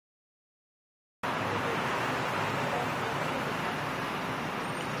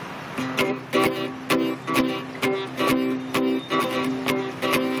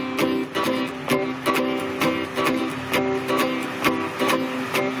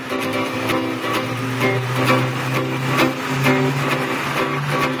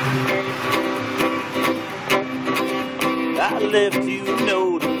I left you a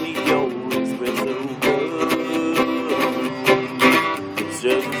note in New York espresso cup. It's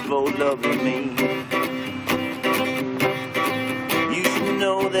just for loving me. You should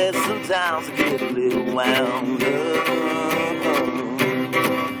know that sometimes I get a little wound up.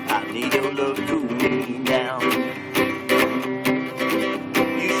 I need your love to cool me down.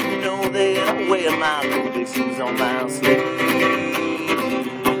 You should know that I wear my convictions on my sleeve.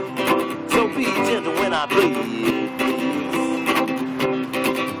 So be gentle when I play.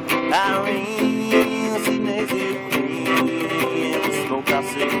 Irene, sit next to me, and we smoke our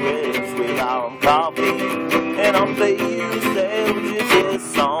cigarettes with our coffee, and I'll play you sandwiches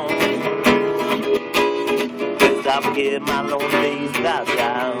song. Best I forget my lonely days without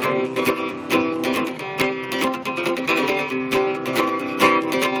Irene.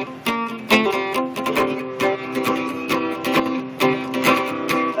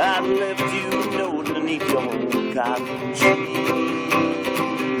 I left you a note underneath your cotton cheek.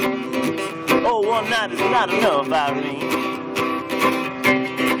 Oh, one night is not enough, Irene.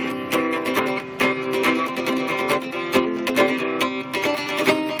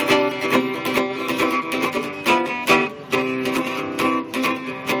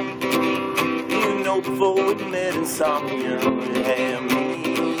 You know, before we met insomnia, you had me.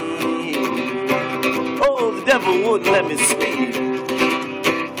 Oh, the devil wouldn't let me sleep.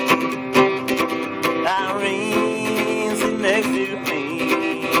 Irene, sit next to me.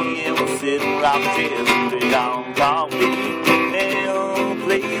 Sit and rock chairs and drink on coffee, and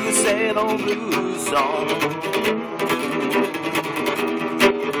play you a sad old blues song.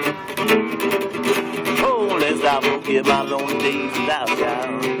 Oh, lest I forget my lonely days without you.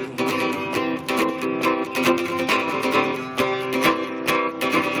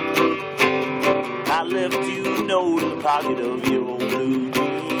 I left you a note in the pocket of your old blue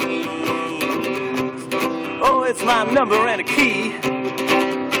jeans. Oh, it's my number and a key.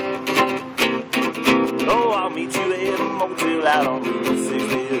 Oh, I'll meet you at a motel out on Route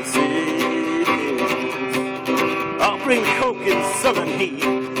 66. I'll bring Coke and Southern heat,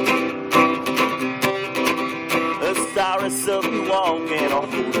 a starry southern walk, and I'll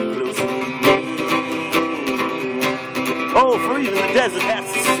hold you close to me. Oh, for even the desert has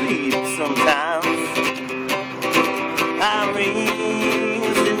to sleep sometimes.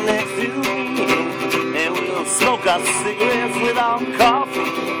 Irene, sit next to me, and we'll smoke our cigarettes with our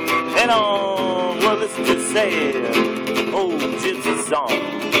coffee, and on, well, listen to sad old gypsy song.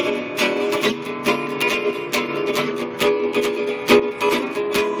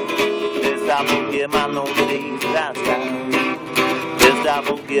 Lest I forget my lonely days without you. Lest I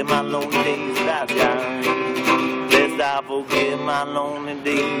forget my lonely days without you. Lest I forget my lonely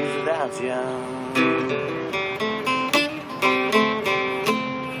days without you.